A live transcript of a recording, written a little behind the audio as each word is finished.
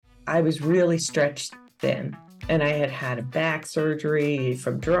I was really stretched thin. And I had had a back surgery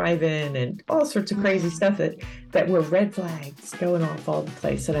from driving and all sorts of crazy stuff that were red flags going off all the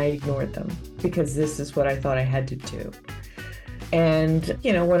place. And I ignored them because this is what I thought I had to do. And,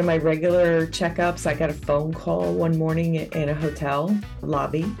 one of my regular checkups, I got a phone call one morning in a hotel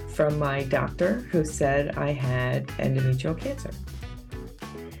lobby from my doctor who said I had endometrial cancer.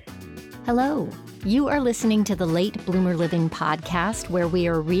 Hello. You are listening to the Late Bloomer Living podcast, where we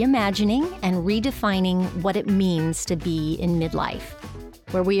are reimagining and redefining what it means to be in midlife,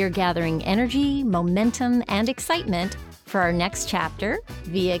 where we are gathering energy, momentum, and excitement for our next chapter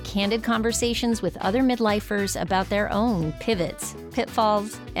via candid conversations with other midlifers about their own pivots,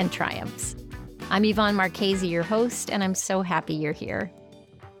 pitfalls, and triumphs. I'm Yvonne Marchese, your host, and I'm so happy you're here.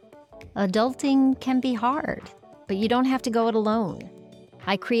 Adulting can be hard, but you don't have to go it alone.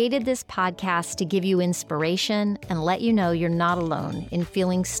 I created this podcast to give you inspiration and let you know you're not alone in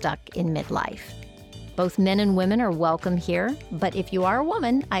feeling stuck in midlife. Both men and women are welcome here, but if you are a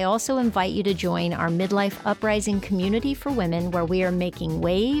woman, I also invite you to join our Midlife Uprising community for women, where we are making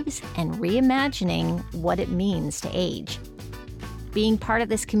waves and reimagining what it means to age. Being part of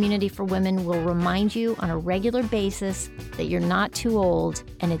this community for women will remind you on a regular basis that you're not too old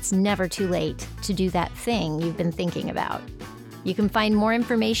and it's never too late to do that thing you've been thinking about. You can find more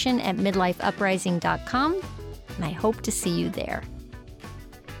information at midlifeuprising.com, and I hope to see you there.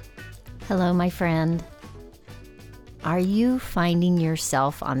 Hello, my friend. Are you finding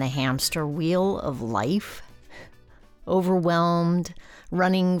yourself on the hamster wheel of life? Overwhelmed,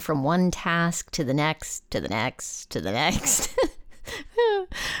 running from one task to the next, to the next, to the next?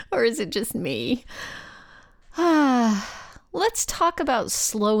 Or is it just me? Let's talk about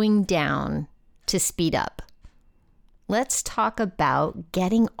slowing down to speed up. Let's talk about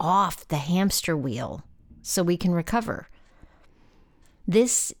getting off the hamster wheel so we can recover.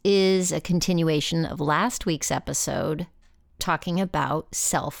 This is a continuation of last week's episode talking about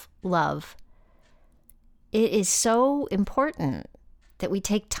self-love. It is so important that we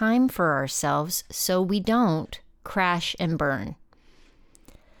take time for ourselves so we don't crash and burn.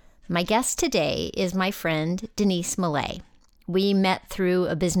 My guest today is my friend Denise Millay. We met through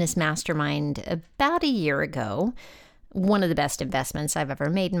a business mastermind about a year ago. One of the best investments I've ever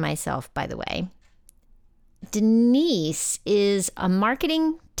made in myself, by the way. Denise is a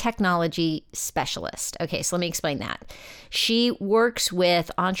marketing technology specialist. Okay, so let me explain that. She works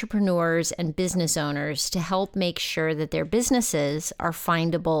with entrepreneurs and business owners to help make sure that their businesses are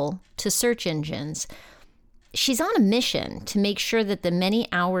findable to search engines. She's on a mission to make sure that the many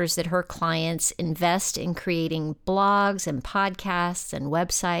hours that her clients invest in creating blogs and podcasts and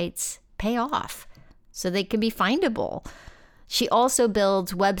websites pay off, so they can be findable. She also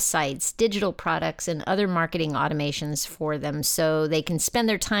builds websites, digital products, and other marketing automations for them so they can spend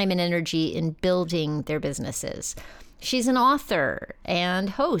their time and energy in building their businesses. She's an author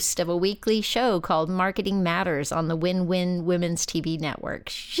and host of a weekly show called Marketing Matters on the Win-Win Women's TV network.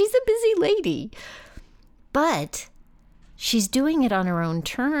 She's a busy lady, but she's doing it on her own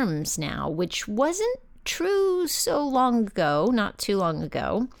terms now, which wasn't true so long ago, not too long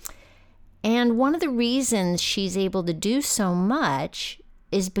ago. And one of the reasons she's able to do so much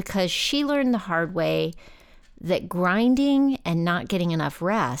is because she learned the hard way that grinding and not getting enough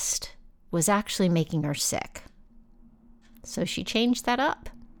rest was actually making her sick. So she changed that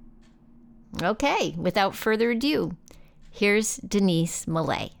up. Okay, without further ado, here's Denise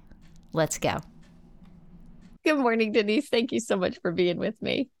Millay. Let's go. Good morning, Denise. Thank you so much for being with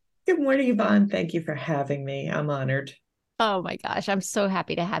me. Good morning, Yvonne. Thank you for having me. I'm honored. Oh my gosh, I'm so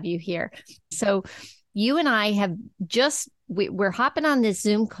happy to have you here. So you and I have we're hopping on this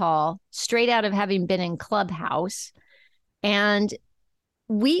Zoom call straight out of having been in Clubhouse. And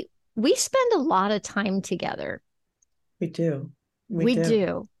we spend a lot of time together. We do. We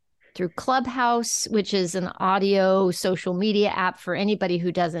do. Through Clubhouse, which is an audio social media app for anybody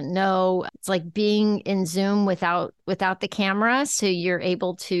who doesn't know. It's like being in Zoom without the camera. So you're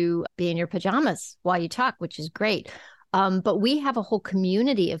able to be in your pajamas while you talk, which is great. But we have a whole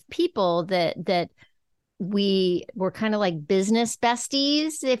community of people that we're kind of like business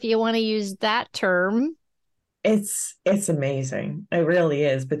besties, if you want to use that term. It's amazing. It really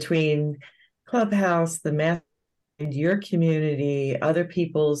is. Between Clubhouse, the math, and your community, other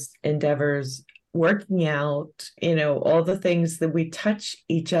people's endeavors, working out, all the things that we touch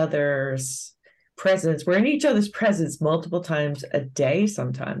each other's presence. We're in each other's presence multiple times a day,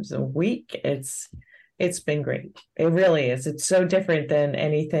 sometimes a week. It's been great. It really is. It's so different than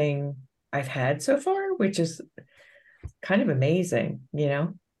anything I've had so far, which is kind of amazing,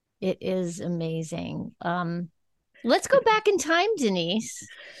 It is amazing. Let's go back in time, Denise.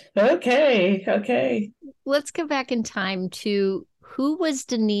 Okay, okay. Let's go back in time to who was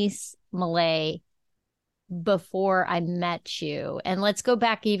Denise Millay before I met you. And let's go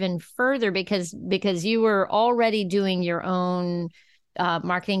back even further because you were already doing your own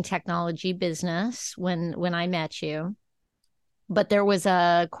marketing technology business when I met you. But there was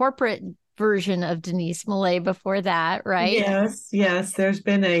a corporate version of Denise Millay before that, right? Yes, yes. There's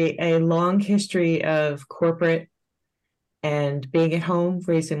been a long history of corporate and being at home,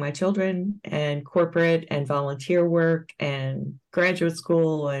 raising my children, and corporate and volunteer work and graduate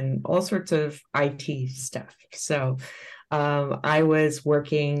school and all sorts of IT stuff. So I was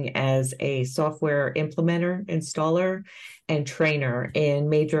working as a software implementer, installer, and trainer in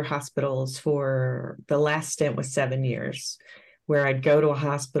major hospitals for the last stint was 7 years, where I'd go to a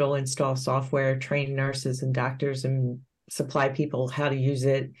hospital, install software, train nurses and doctors, and supply people how to use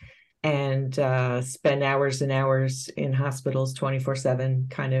it, and spend hours and hours in hospitals 24/7,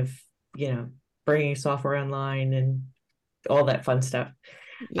 kind of, bringing software online and all that fun stuff.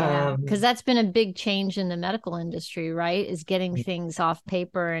 Yeah, because that's been a big change in the medical industry, right? Is getting things off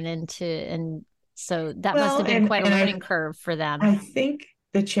paper and into, and so that must Well, have been quite a and learning curve for I them. think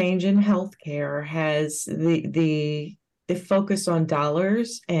the change in healthcare has the focus on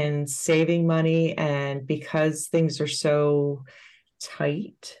dollars and saving money, and because things are so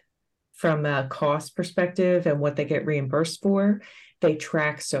tight from a cost perspective and what they get reimbursed for, they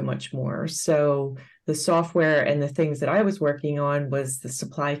track so much more. So the software and the things that I was working on was the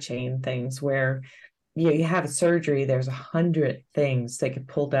supply chain things where you have a surgery, there's 100 things that get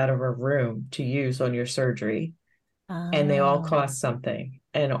pulled out of a room to use on your surgery, and they all Oh, cost something.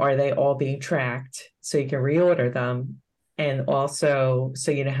 And are they all being tracked so you can reorder them? And also, so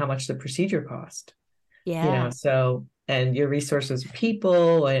you know how much the procedure cost, yeah. so, and your resources of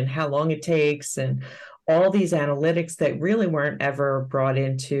people and how long it takes and all these analytics that really weren't ever brought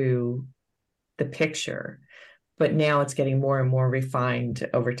into the picture, but now it's getting more and more refined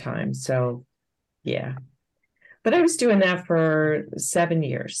over time. So yeah, but I was doing that for 7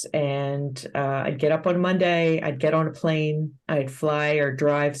 years, and I'd get up on Monday, I'd get on a plane, I'd fly or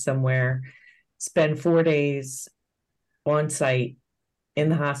drive somewhere, spend 4 days on site in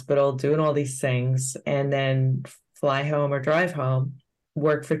the hospital doing all these things, and then fly home or drive home,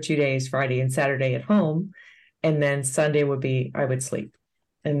 work for 2 days, Friday and Saturday at home, and then Sunday would be I would sleep,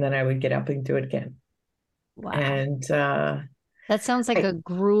 and then I would get up and do it again. Wow. And That sounds like a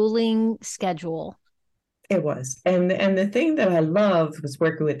grueling schedule. it was, and the thing that I loved was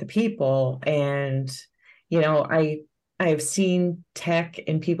working with the people, and I have seen tech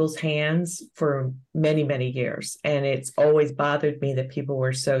in people's hands for many, many years, and it's always bothered me that people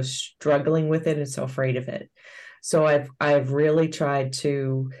were so struggling with it and so afraid of it. So I've really tried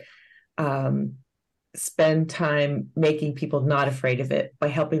to um, spend time making people not afraid of it by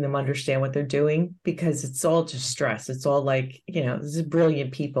helping them understand what they're doing, because it's all just stress. It's all like, this is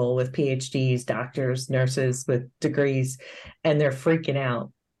brilliant people with PhDs, doctors, nurses with degrees, and they're freaking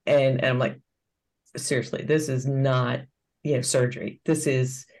out. And I'm like, seriously, this is not, surgery. This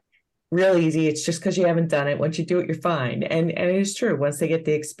is real easy. It's just because you haven't done it. Once you do it, you're fine. And it is true. Once they get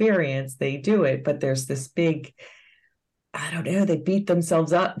the experience, they do it. But there's this big, I don't know, they beat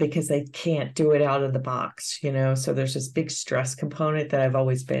themselves up because they can't do it out of the box, So there's this big stress component that I've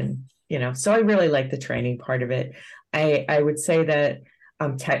always been, so I really like the training part of it. I would say that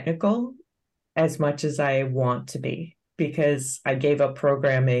I'm technical as much as I want to be, because I gave up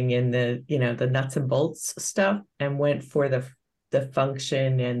programming in the nuts and bolts stuff and went for the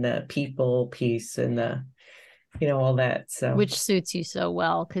function and the people piece and the all that. So Which suits you so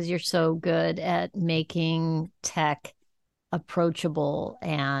well because you're so good at making tech approachable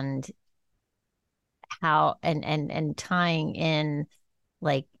and how and tying in,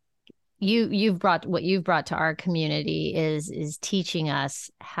 like, you've brought what you've brought to our community is teaching us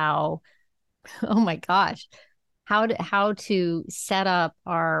how, oh my gosh, how to set up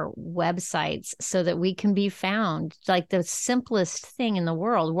our websites so that we can be found, like the simplest thing in the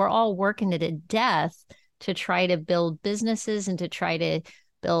world. We're all working it to death to try to build businesses and to try to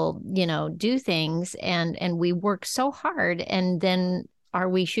build, do things, and we work so hard, and then are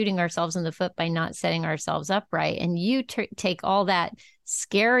we shooting ourselves in the foot by not setting ourselves up right? And you take all that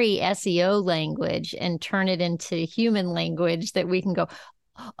scary SEO language and turn it into human language that we can go,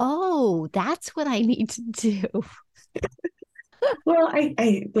 oh, that's what I need to do. well,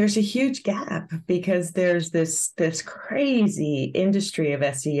 I there's a huge gap, because there's this crazy industry of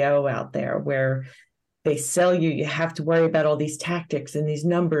SEO out there where they sell you have to worry about all these tactics and these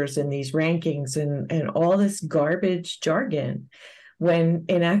numbers and these rankings and all this garbage jargon, when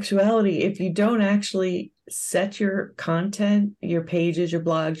in actuality, if you don't actually set your content, your pages, your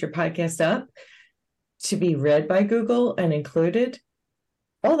blogs, your podcast up to be read by Google and included.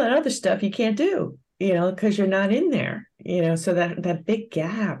 All that other stuff you can't do, because you're not in there, so that big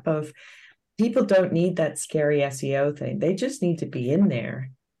gap of people don't need that scary SEO thing. They just need to be in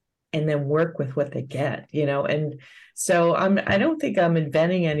there and then work with what they get, and so I don't think I'm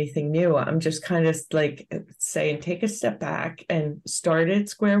inventing anything new. I'm just kind of like saying, take a step back and start at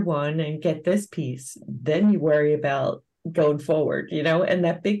square one and get this piece. Then you worry about going forward, and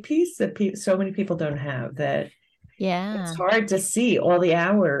that big piece that so many people don't have, that it's hard to see all the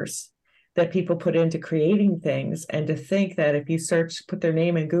hours that people put into creating things, and to think that if you put their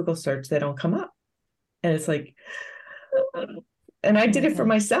name in Google search, they don't come up. And it's like, and I did it for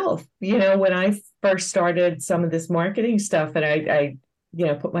myself, when I first started some of this marketing stuff, and I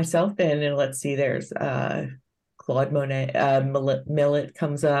put myself in, and let's see, there's Claude Monet, Millet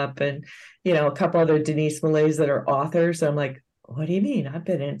comes up, and, a couple other Denise Millets that are authors. I'm like, what do you mean? I've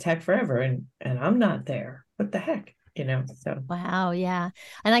been in tech forever and I'm not there. What the heck? So. Wow. Yeah.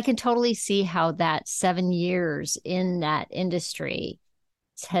 And I can totally see how that 7 years in that industry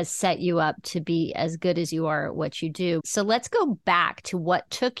has set you up to be as good as you are at what you do. So let's go back to what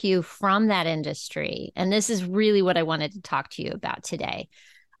took you from that industry. And this is really what I wanted to talk to you about today,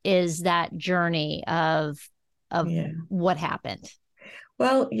 is that journey of what happened.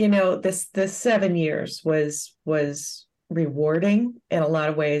 Well, this 7 years was rewarding in a lot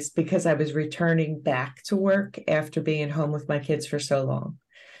of ways, because I was returning back to work after being home with my kids for so long.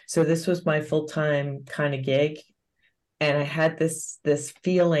 So this was my full-time kind of gig. And I had this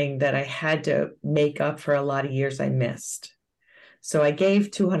feeling that I had to make up for a lot of years I missed. So I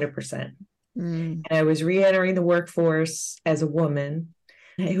gave 200%. And I was re-entering the workforce as a woman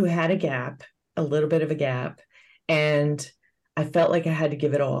who had a little bit of a gap. And I felt like I had to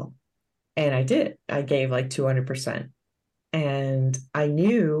give it all. And I did. I gave like 200%. And I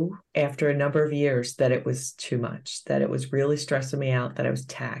knew after a number of years that it was too much, that it was really stressing me out, that I was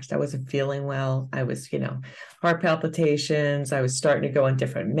taxed. I wasn't feeling well. I was, heart palpitations. I was starting to go on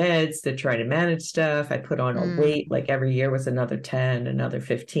different meds to try to manage stuff. I put on a weight, like every year was another 10, another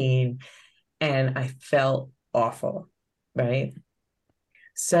 15. And I felt awful, right?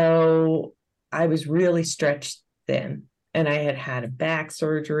 So I was really stretched thin. And I had a back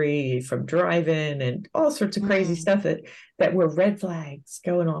surgery from driving and all sorts of crazy stuff that were red flags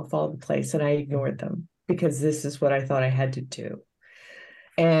going off all the place. And I ignored them because this is what I thought I had to do.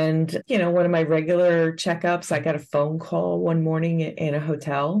 And, one of my regular checkups, I got a phone call one morning in a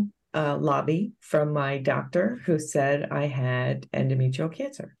hotel lobby from my doctor, who said I had endometrial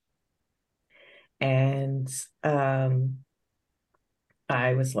cancer. And I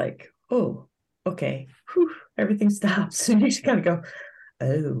was like, oh, okay, whew, everything stops. And you just kind of go,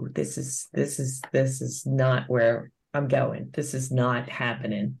 oh, this is not where I'm going. This is not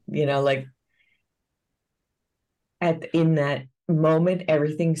happening. Like in that moment,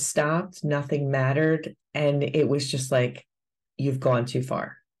 everything stopped, nothing mattered. And it was just like, you've gone too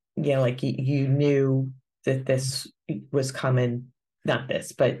far. Like you knew that this was coming, not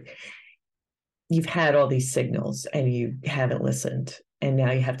this, but you've had all these signals and you haven't listened. And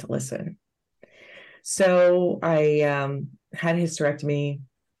now you have to listen. So I had a hysterectomy,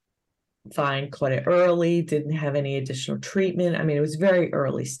 fine, caught it early, didn't have any additional treatment. I mean, it was very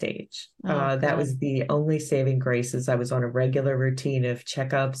early stage. That was the only saving grace, is I was on a regular routine of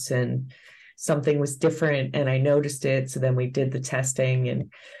checkups, and something was different and I noticed it. So then we did the testing,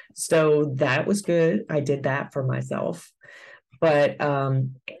 and so that was good. I did that for myself. But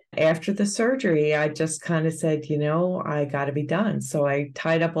after the surgery, I just kind of said, I got to be done. So I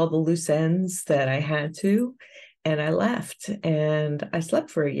tied up all the loose ends that I had to, and I left, and I slept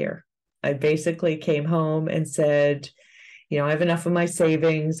for a year. I basically came home and said, I have enough of my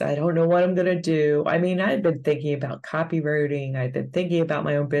savings. I don't know what I'm going to do. I mean, I'd been thinking about copywriting. I'd been thinking about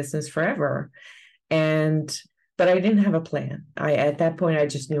my own business forever. But I didn't have a plan. At that point, I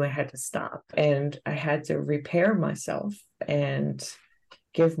just knew I had to stop, and I had to repair myself and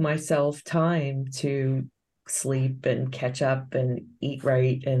give myself time to sleep and catch up and eat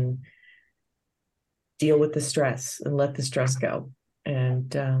right and deal with the stress and let the stress go.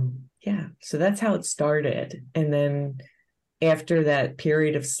 And so that's how it started. And then after that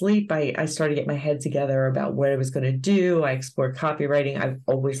period of sleep, I started to get my head together about what I was going to do. I explored copywriting. I've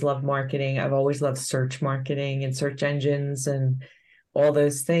always loved marketing. I've always loved search marketing and search engines and all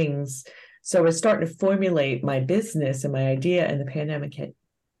those things. So I was starting to formulate my business and my idea, and the pandemic hit.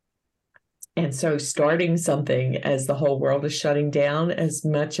 And so starting something as the whole world is shutting down, as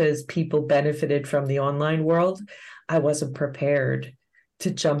much as people benefited from the online world, I wasn't prepared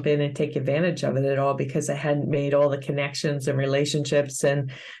to jump in and take advantage of it at all because I hadn't made all the connections and relationships.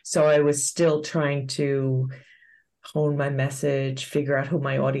 And so I was still trying to hone my message, figure out who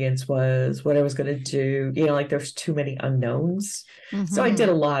my audience was, what I was going to do. Like there's too many unknowns. So I did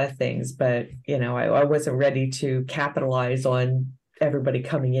a lot of things, but I wasn't ready to capitalize on everybody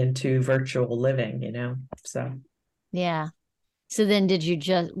coming into virtual living, so. Yeah. So then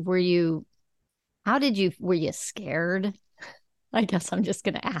were you scared? I guess I'm just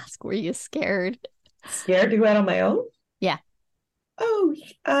going to ask, were you scared? Scared to go out on my own? Yeah. Oh,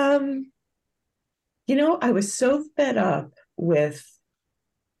 I was so fed up with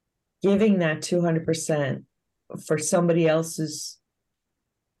giving that 200% for somebody else's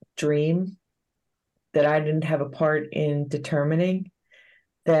dream that I didn't have a part in determining,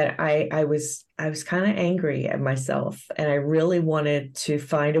 that I was kind of angry at myself, and I really wanted to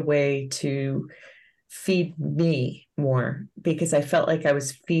find a way to feed me more because I felt like I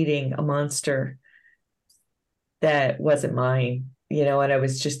was feeding a monster that wasn't mine, and I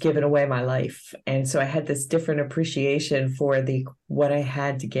was just giving away my life. And so I had this different appreciation for what I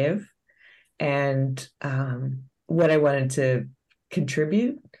had to give and what I wanted to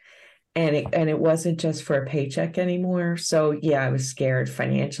contribute. And it wasn't just for a paycheck anymore. So yeah, I was scared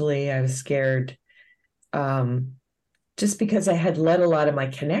financially. I was scared just because I had let a lot of my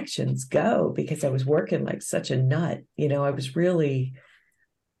connections go because I was working like such a nut. I was really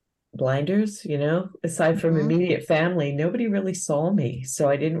blinders, aside from immediate family, nobody really saw me. So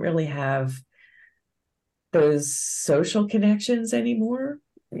I didn't really have those social connections anymore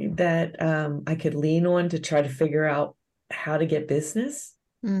that I could lean on to try to figure out how to get business.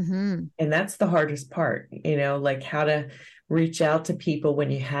 And that's the hardest part, like how to reach out to people when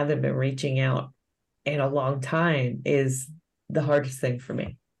you haven't been reaching out in a long time is the hardest thing for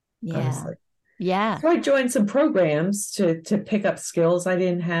me, honestly. Yeah. So I joined some programs to pick up skills I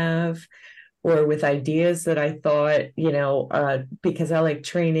didn't have, or with ideas that I thought, because I like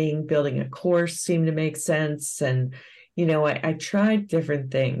training, building a course seemed to make sense. And, I tried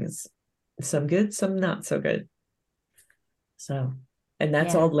different things, some good, some not so good. So, and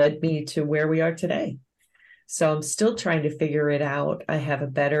that's all led me to where we are today. So I'm still trying to figure it out. I have a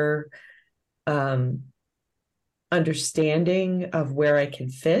better understanding of where I can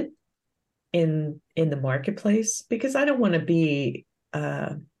fit in the marketplace, because I don't want to be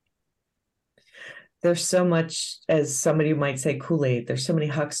there's so much, as somebody might say, Kool-Aid. There's so many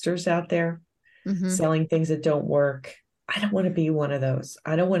hucksters out there selling things that don't work. I don't want to be one of those.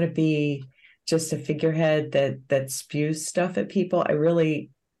 I don't want to be just a figurehead that spews stuff at people. I really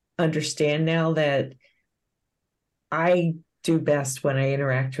understand now that I do best when I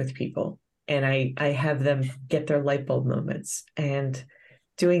interact with people and I have them get their light bulb moments. And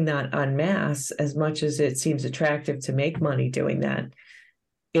doing that en masse, as much as it seems attractive to make money doing that,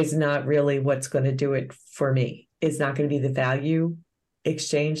 is not really what's going to do it for me. It's not going to be the value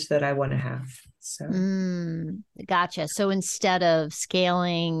exchange that I want to have. So, gotcha. So instead of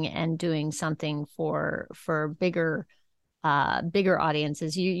scaling and doing something for bigger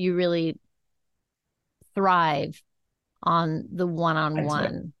audiences, you really thrive on the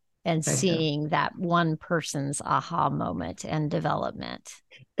one-on-one and seeing that one person's aha moment and development.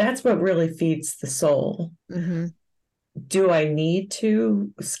 That's what really feeds the soul. Do I need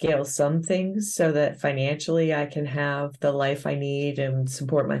to scale some things so that financially I can have the life I need and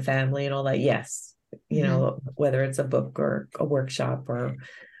support my family and all that? Yes. Whether it's a book or a workshop or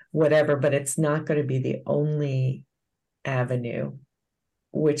whatever, but it's not going to be the only avenue,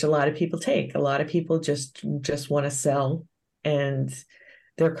 which a lot of people take. A lot of people just want to sell, and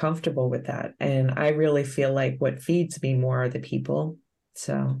they're comfortable with that. And I really feel like what feeds me more are the people.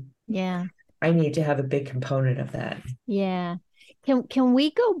 So yeah, I need to have a big component of that. Yeah. Can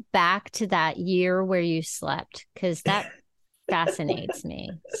we go back to that year where you slept? Because that fascinates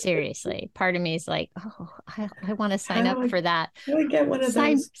me. Seriously. Part of me is like, oh, I want to sign up for that. How do I get one of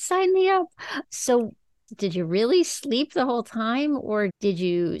those? Sign me up. So did you really sleep the whole time, or did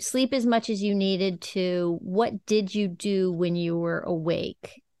you sleep as much as you needed to? What did you do when you were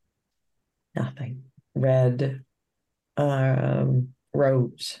awake? Nothing. Read,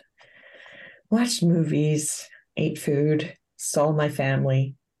 wrote, watched movies, ate food, saw my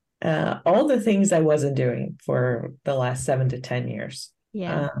family, all the things I wasn't doing for the last 7 to 10 years.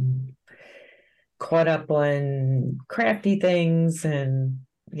 Yeah. Caught up on crafty things and,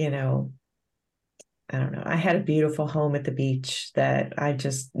 I don't know. I had a beautiful home at the beach that I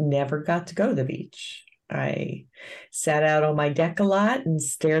just never got to go to the beach. I sat out on my deck a lot and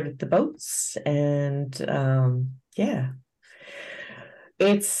stared at the boats and,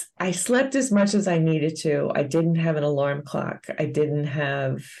 I slept as much as I needed to. I didn't have an alarm clock. I didn't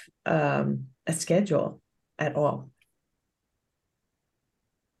have a schedule at all.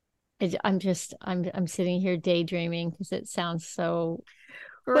 I'm sitting here daydreaming because it sounds so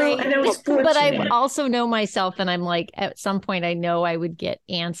Well, great. and I was But I fortunate. also know myself, and I'm like, at some point, I know I would get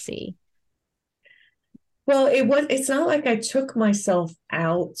antsy. Well, it's not like I took myself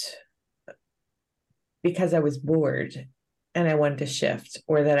out because I was bored and I wanted to shift,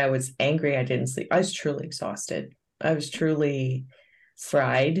 or that I was angry I didn't sleep. I was truly exhausted. I was truly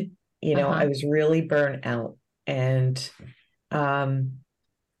fried. I Uh-huh. was really burnt out. And um,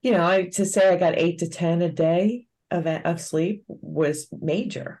 to say I got 8 to 10 a day of sleep was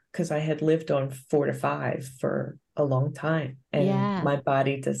major, because I had lived on 4 to 5 for a long time, and Yeah. my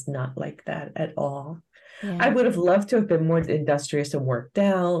body does not like that at all. I Yeah. would have loved to have been more industrious and worked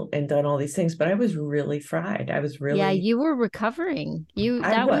out and done all these things, but I was really fried. Yeah, you were recovering. I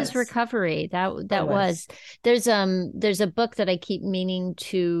That was was, recovery. I That was. was. There's a book that I keep meaning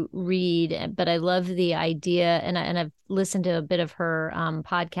to read, but I love the idea, and I've listened to a bit of her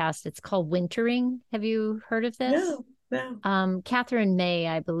podcast. It's called Wintering. Have you heard of this? No, no. Catherine May,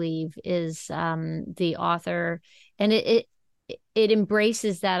 I believe, is the author, and it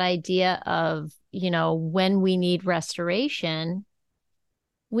embraces that idea of, when we need restoration,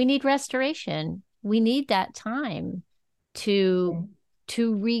 we need restoration. We need that time to Mm.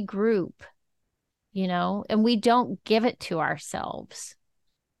 to regroup, and we don't give it to ourselves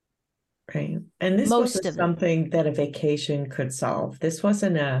Right. And this most wasn't of the. something that a vacation could solve. This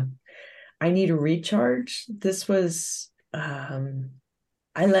wasn't I need a recharge. This was,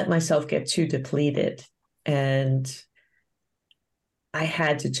 I let myself get too depleted, and I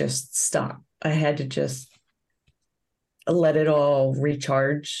had to just stop. I had to just let it all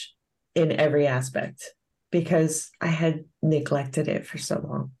recharge in every aspect, because I had neglected it for so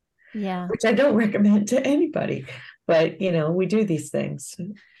long, Yeah. which I don't recommend to anybody. But, we do these things.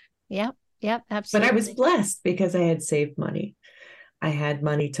 Yep. Yep. But I was Absolutely. blessed because I had saved money. I had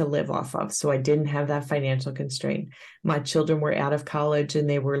money to live off of. So I didn't have that financial constraint. My children were out of college and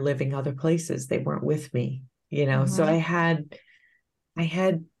they were living other places. They weren't with me. So Hmm. I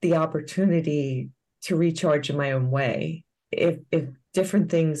had the opportunity to recharge in my own way. If different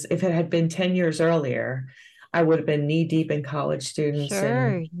things, if it had been 10 years earlier, I would have been knee deep in college students,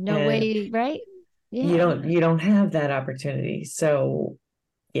 Sure. No and way, right? you Yeah. don't have that opportunity. So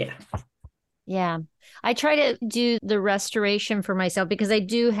yeah. Yeah. I try to do the restoration for myself because I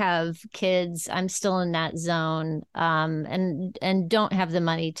do have kids. I'm still in that zone, and don't have the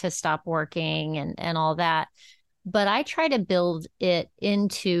money to stop working and all that. But I try to build it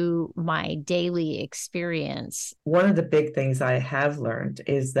into my daily experience. One of the big things I have learned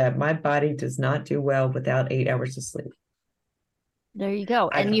is that my body does not do well without 8 hours of sleep. There you go.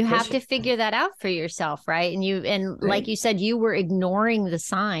 I And can you have push to it. figure that out for yourself, right? And like Right. you said, you were ignoring the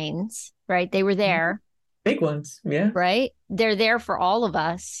signs, right? They were there, Big ones. Yeah. right? They're there for all of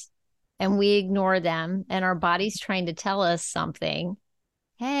us, and we ignore them, and our body's trying to tell us something.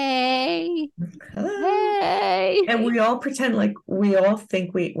 Hey, Hello. hey. And we all pretend like we all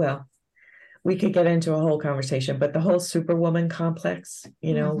think well, we could get into a whole conversation, but the whole superwoman complex,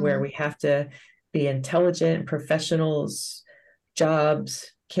 where Hmm. we have to be intelligent professionals,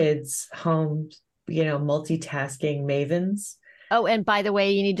 jobs, kids, homes, multitasking mavens. Oh, and by the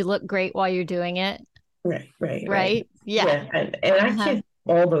way, you need to look great while you're doing it, Right, right, right. right? Yeah. Yeah. And I Uh-huh. can't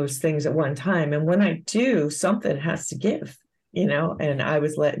do all those things at one time. And when I do, something has to give, and I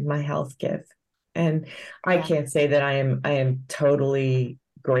was letting my health give. And I Yeah. can't say that I am totally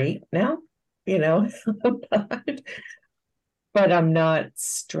great now, you know, but I'm not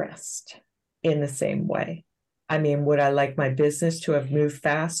stressed in the same way. I mean, would I like my business to have moved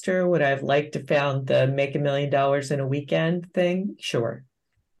faster? Would I have liked to found the make $1 million in a weekend thing? Sure.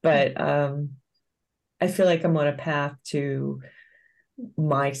 But I feel like I'm on a path to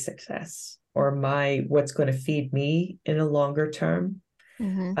my success, or my what's going to feed me in a longer term,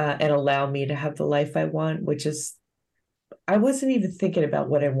 Hmm. and allow me to have the life I want, which is, I wasn't even thinking about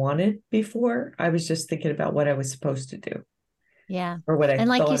what I wanted before. I was just thinking about what I was supposed to do, Yeah. or what I And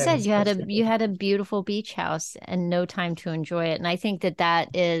like you thought I said, was supposed to you do. had a beautiful beach house and no time to enjoy it. And I think that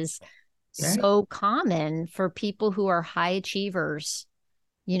that is Right. so common for people who are high achievers,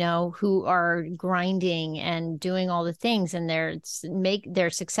 who are grinding and doing all the things, and they're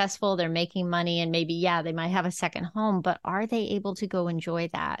successful, they're making money, and maybe, yeah, they might have a second home, but are they able to go enjoy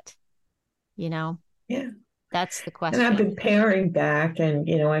that? You know, Yeah. that's the And I've question. been paring back, and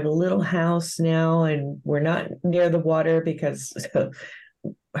I have a little house now, and we're not near the water because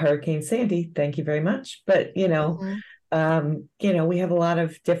Hurricane Sandy, thank you very much. But Mhm. We have a lot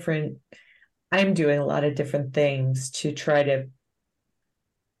of different, I'm doing a lot of different things to try to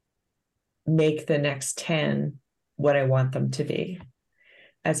make the next 10 what I want them to be,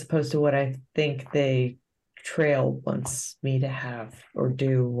 as opposed to what I think the trail wants me to have or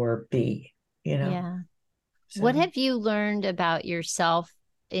do or be, Yeah. What So have you learned about yourself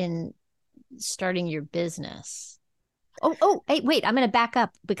in starting your business? Oh, hey, wait, I'm going to back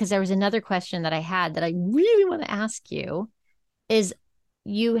up because there was another question that I had that I really want to ask you is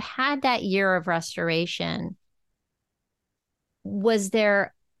you had that year of restoration. Was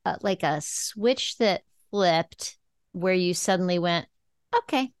there like a switch that flipped where you suddenly went,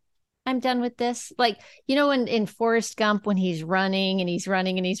 okay, I'm done with this? Like, in Forrest Gump when he's running and he's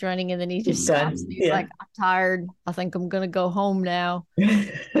running and he's running and then he just he's stops done. and he's Yeah. like, I'm tired. I think I'm going to go home now.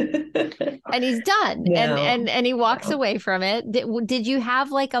 And he's done and No, and he walks no. away from it. Did you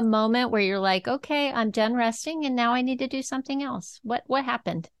have like a moment where you're like, okay, I'm done resting and now I need to do something else? What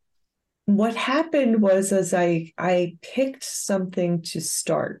happened? What happened was as I picked something to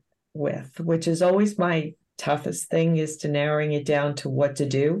start with, which is always my toughest thing, is to narrowing it down to what to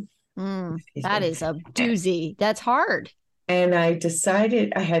do. Excuse That me. is a doozy. That's hard. And I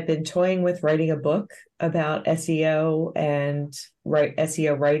decided I had been toying with writing a book about SEO and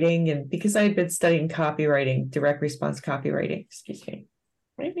SEO writing. And because I had been studying copywriting, direct response copywriting, excuse me.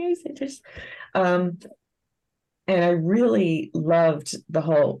 Right, just and I really loved the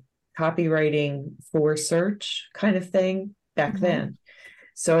whole copywriting for search kind of thing back Mhm. then.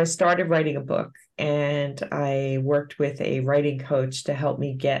 So I started writing a book and I worked with a writing coach to help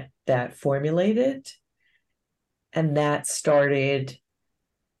me get that formulated. And that started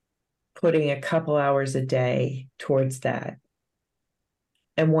putting a couple hours a day towards that.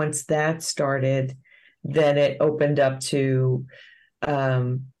 And once that started, then it opened up to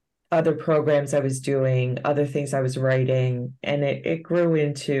um, other programs I was doing, other things I was writing, and it grew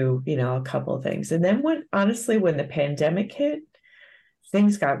into, a couple of things. And then when the pandemic hit,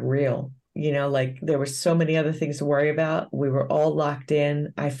 things got real. Like there were so many other things to worry about. We were all locked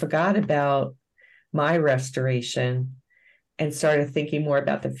in. I forgot about my restoration and started thinking more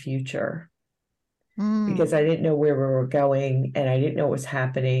about the future because Mm. I didn't know where we were going and I didn't know what was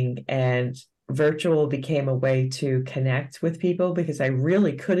happening. And virtual became a way to connect with people because I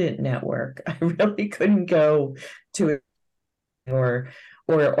really couldn't network. I really couldn't go to or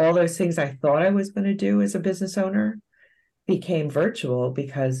all those things I thought I was going to do as a business owner became virtual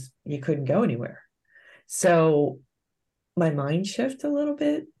because you couldn't go anywhere. So my mind shifted a little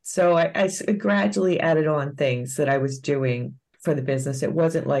bit. So I gradually added on things that I was doing for the business. It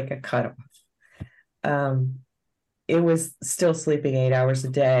wasn't like a cutoff. Um, it was still sleeping 8 hours a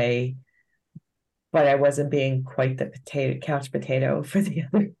day, but I wasn't being quite the couch potato for the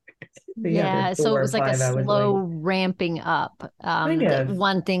other Yeah, so four it or was like a 5 hours a slow week. ramping up. Kind That of.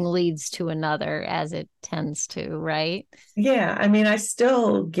 one thing leads to another as it tends to, right? Yeah. I mean, I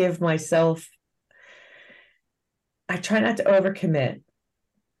still give myself, I try not to overcommit.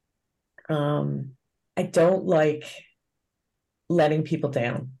 Um, I don't like letting people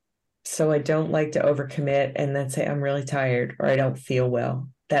down. So I don't like to overcommit and then say I'm really tired or I don't feel well.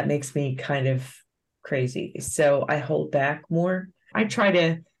 That makes me kind of crazy. So I hold back more. I try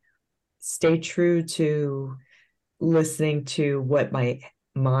to stay true to listening to what my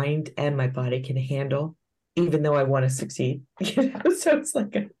mind and my body can handle, even though I want to succeed. So it's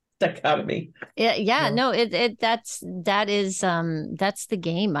like a dichotomy. Yeah, No. no, that's the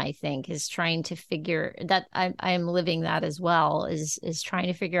game, I think, is trying to figure that I am living that as well, is trying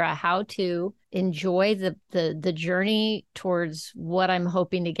to figure out how to enjoy the journey towards what I'm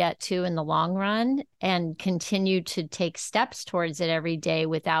hoping to get to in the long run and continue to take steps towards it every day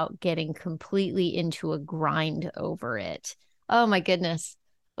without getting completely into a grind over it. Oh my goodness.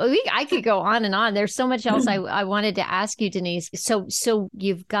 I could go on and on. There's so much else I wanted to ask you, Denise. So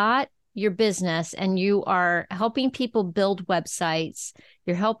you've got your business and you are helping people build websites.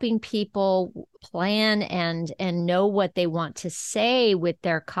 You're helping people plan and know what they want to say with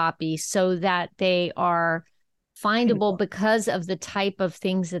their copy so that they are findable because of the type of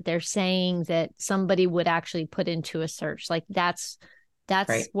things that they're saying that somebody would actually put into a search. Like that's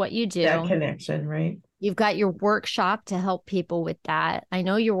Right. what you That do. connection, right? You've got your workshop to help people with that. I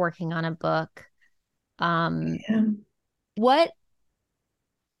know you're working on a book. Um, Yeah. what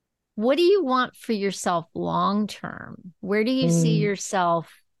what do you want for yourself long term? Where do you see Mm.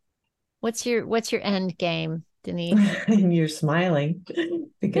 yourself? What's your end game, Denise? And you're smiling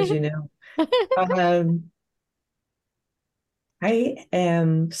because um, I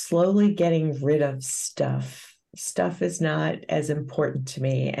am slowly getting rid of stuff. Stuff is not as important to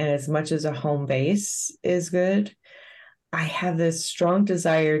me. And as much as a home base is good, I have this strong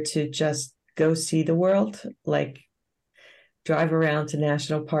desire to just go see the world, like drive around to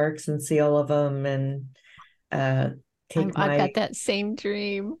national parks and see all of them, and uh, take I've my got that same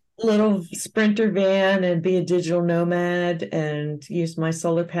dream. little sprinter van and be a digital nomad and use my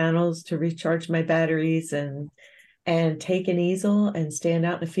solar panels to recharge my batteries, and take an easel and stand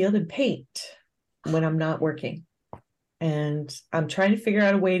out in the field and paint when I'm not working. And I'm trying to figure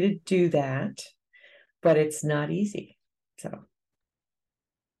out a way to do that, but it's not easy. So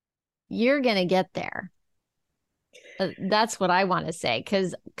You're going to get there. That's what I want to say,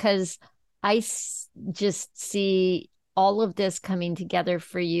 because just see all of this coming together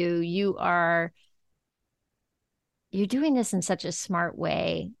for you. You're doing this in such a smart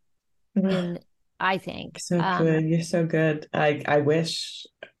way. In I think, so good. You're so good. I wish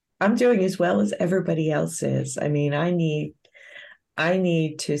I'm doing as well as everybody else is. I mean, I need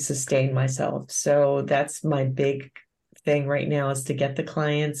to sustain myself. So that's my big thing right now, is to get the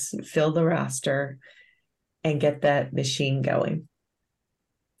clients, fill the roster, and get that machine going.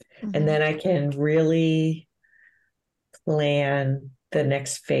 And Mhm. then I can really plan the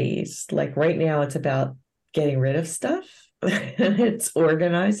next phase. Like right now, it's about getting rid of stuff. It's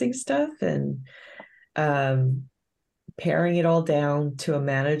organizing stuff and um, paring it all down to a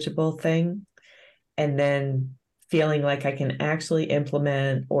manageable thing, and then feeling like I can actually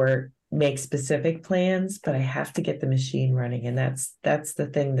implement or make specific plans, but I have to get the machine running. And that's the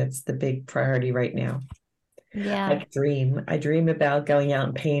thing that's the big priority right now. Yeah. I dream about going out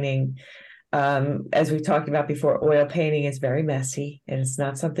and painting. As we talked about before, oil painting is very messy and it's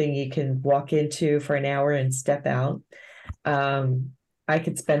not something you can walk into for an hour and step out. Um, I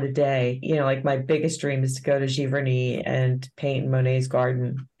could spend a day, like my biggest dream is to go to Giverny and paint Monet's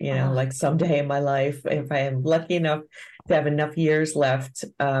garden, Oh, like someday in my life, if I am lucky enough to have enough years left,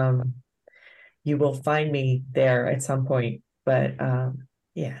 you will find me there at some point. But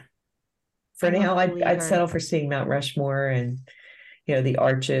yeah, for I'm a now, I'd believer. settle for seeing Mount Rushmore and the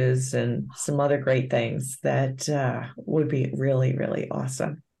arches and some other great things that would be really, really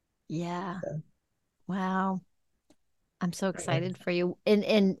awesome. Yeah. So, Wow. I'm so yeah. excited for you. In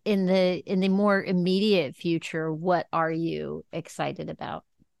the more immediate future, what are you excited about?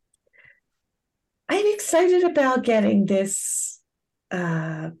 I'm excited about getting this.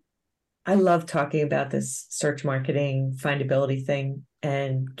 I love talking about this search marketing findability thing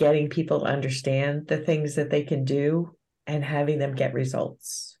and getting people to understand the things that they can do and having them get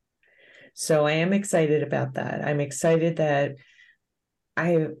results. So I am excited about that. I'm excited that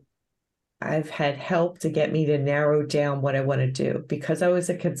I I've had help to get me to narrow down what I want to do, because I was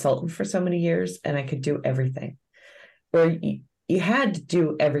a consultant for so many years and I could do everything. Or you had to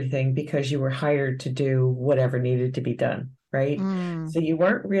do everything because you were hired to do whatever needed to be done, right? Mm, So you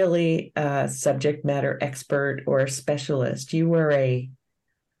weren't really a subject matter expert or a specialist. You were a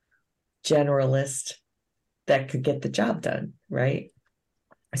generalist that could get the job done, right?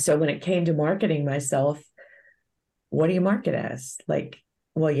 So when it came to marketing myself, what do you market as? Like,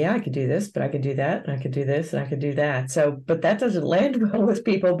 well, yeah, I could do this, but I could do that, and I could do this, and I could do that. So, but that doesn't land well with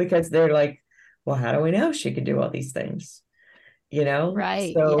people because they're like, well, how do we know she can do all these things?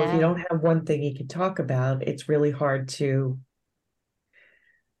 right. So if you Yeah. don't have one thing you can talk about, it's really hard to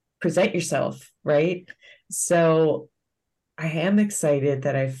present yourself, right? So I am excited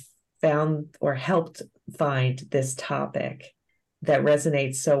that I've found or helped find this topic that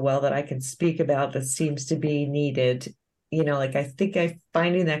resonates so well that I can speak about, that seems to be needed. Like I think I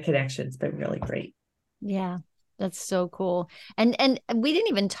finding that connection's been really great. Yeah. That's so cool. And we didn't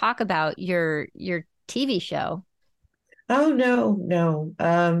even talk about your TV show. Oh no, no.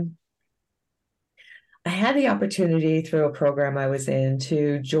 I had the opportunity through a program I was in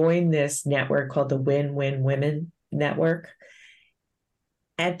to join this network called the Win-Win Women Network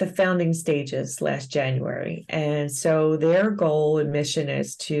at the founding stages last January. And so their goal and mission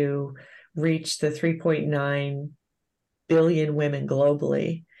is to reach the 3.9 billion women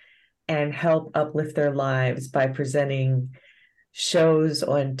globally and help uplift their lives by presenting shows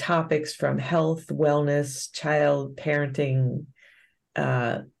on topics from health, wellness, child parenting,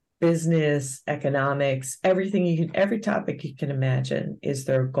 uh, business, economics, every topic you can imagine is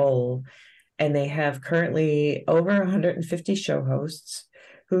their goal. And they have currently over 150 show hosts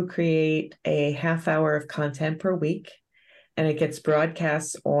who create a half hour of content per week. And it gets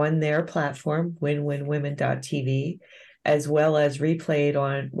broadcast on their platform, winwinwomen.tv, as well as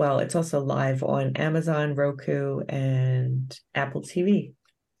replayed well, it's also live on Amazon, Roku, and Apple TV.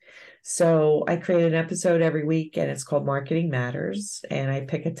 So I create an episode every week and it's called Marketing Matters. And I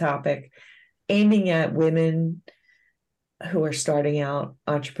pick a topic aiming at women who are starting out,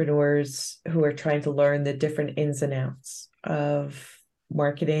 entrepreneurs who are trying to learn the different ins and outs of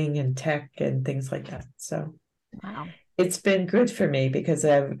marketing and tech and things like that. So Wow. it's been good for me because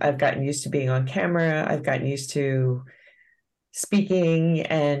I've gotten used to being on camera. I've gotten used to speaking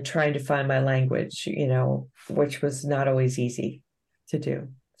and trying to find my language, which was not always easy to do.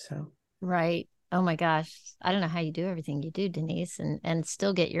 So Right. Oh my gosh. I don't know how you do everything you do, Denise, and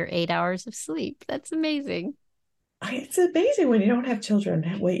still get your 8 hours of sleep. That's amazing. it's amazing when you don't have children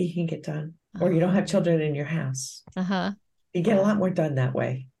what you can get done, or you don't have children in your house. Uh-huh. You get a Wow. lot more done that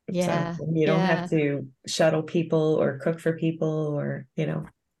way. So Yeah. you don't have Yeah. to shuttle people or cook for people or,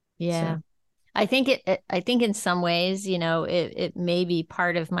 Yeah. so. I think in some ways, it may be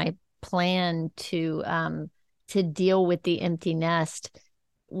part of my plan to deal with the empty nest.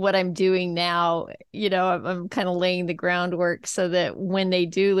 What I'm doing now, I'm kind of laying the groundwork so that when they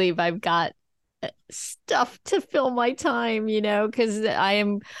do leave, I've got stuff to fill my time, because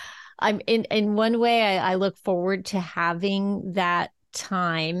I'm in one way, I look forward to having that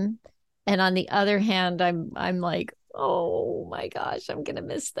time. And on the other hand, I'm like, oh my gosh, I'm gonna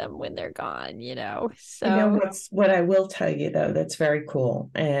miss them when they're gone. So What I will tell you though, that's very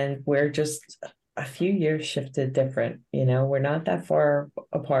cool. And we're just a few years shifted different, we're not that far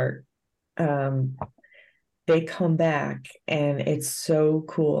apart. They come back and it's so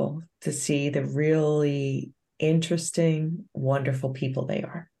cool to see the really interesting, wonderful people they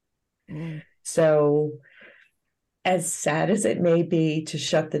are. mm, So as sad as it may be to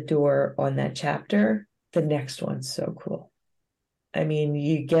shut the door on that chapter, the next one's so cool. I mean,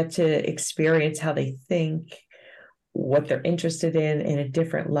 you get to experience how they think, what they're interested in a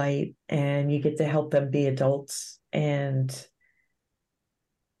different light, and you get to help them be adults. And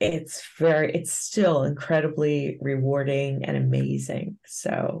it's still incredibly rewarding and amazing.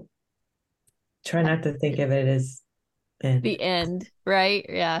 So try not to think of it as end. the end, right?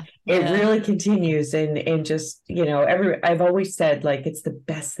 Yeah. It Yeah. really continues, and just, I've always said, like, it's the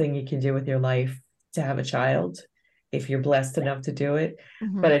best thing you can do with your life to have a child if you're blessed enough to do it.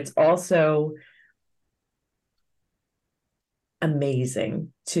 Mhm. But it's also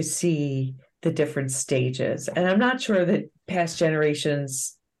amazing to see the different stages. And I'm not sure that past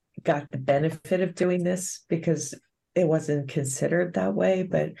generations got the benefit of doing this because it wasn't considered that way.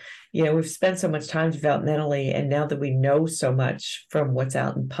 But, we've spent so much time developmentally, and now that we know so much from what's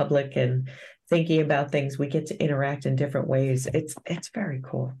out in public and thinking about things, we get to interact in different ways. It's very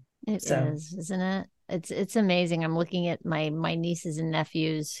cool. It So is, isn't it? It's amazing. I'm looking at my nieces and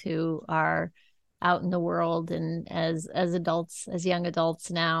nephews who are out in the world and as adults, as young adults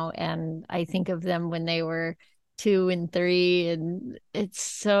now, and I think of them when they were 2 and 3, and it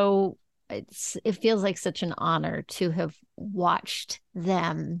feels like such an honor to have watched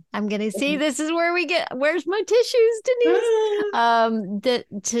them. I'm gonna see, this is where where's my tissues, Denise?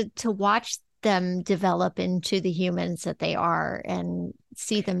 To watch them develop into the humans that they are and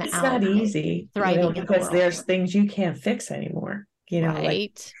see them it's out not easy, thriving in the because world. there's things you can't fix anymore, like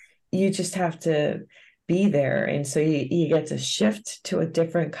Right. you just have to be there. And so you get to shift to a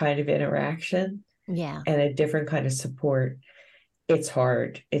different kind of interaction Yeah. and a different kind of support. It's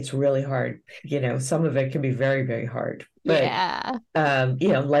hard. It's really hard. Some of it can be very, very hard. But Yeah.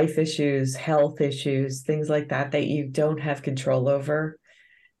 life issues, health issues, things like that you don't have control over,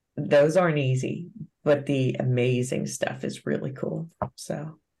 those aren't easy. But the amazing stuff is really cool.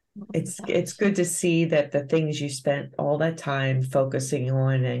 So Oh my it's gosh. good to see that the things you spent all that time focusing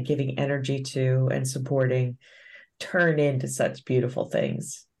on and giving energy to and supporting turn into such beautiful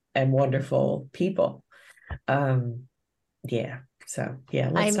things and wonderful people. Yeah. So yeah,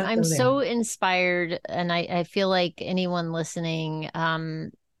 let's not I'm go there. so inspired, and I feel like anyone listening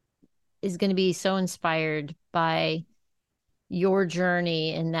is going to be so inspired by your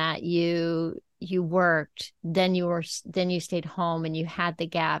journey in that you worked, then you stayed home and you had the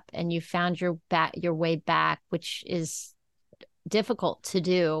gap and you found your way back, which is difficult to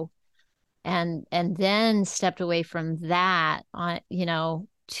do, and then stepped away from that on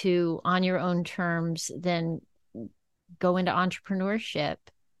to on your own terms, then go into entrepreneurship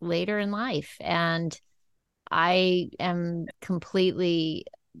later in life. And I am completely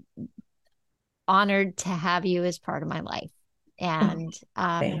honored to have you as part of my life, and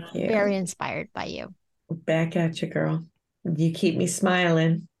Thank very you. inspired by you. Back at you, girl. You keep me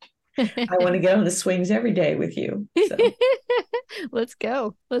smiling. I want to get on the swings every day with you. So Let's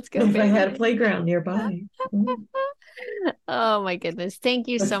go. Let's go, if I baby. had a playground nearby. Oh my goodness. Thank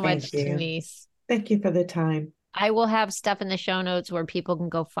you But so thank much, you. Denise. Thank you for the time. I will have stuff in the show notes where people can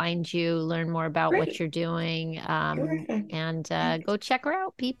go find you, learn more about what Great. you're doing, Terrific. and Thanks. go check her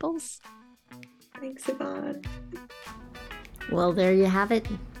out, peoples. Thanks, Yvonne. Well, there you have it.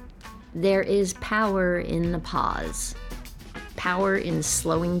 There is power in the pause. Power in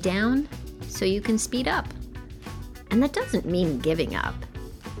slowing down so you can speed up. And that doesn't mean giving up.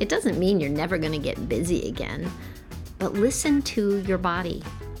 It doesn't mean you're never going to get busy again. But listen to your body.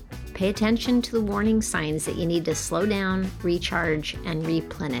 Pay attention to the warning signs that you need to slow down, recharge, and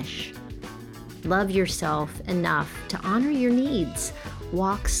replenish. Love yourself enough to honor your needs.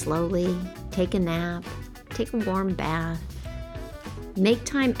 Walk slowly, take a nap, take a warm bath. Make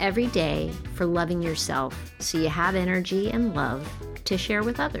time every day for loving yourself so you have energy and love to share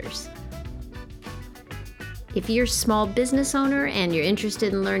with others. If you're a small business owner and you're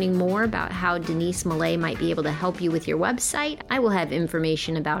interested in learning more about how Denise Millay might be able to help you with your website, I will have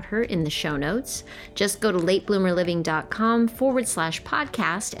information about her in the show notes. Just go to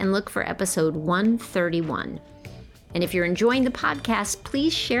latebloomerliving.com/podcast and look for episode 131. And if you're enjoying the podcast,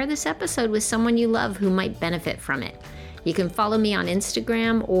 please share this episode with someone you love who might benefit from it. You can follow me on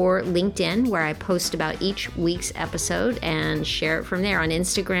Instagram or LinkedIn, where I post about each week's episode and share it from there. On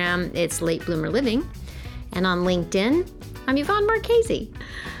Instagram, it's Late Bloomer Living. And on LinkedIn, I'm Yvonne Marchese.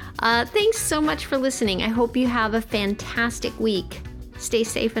 Thanks so much for listening. I hope you have a fantastic week. Stay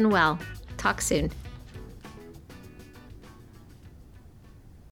safe and well. Talk soon.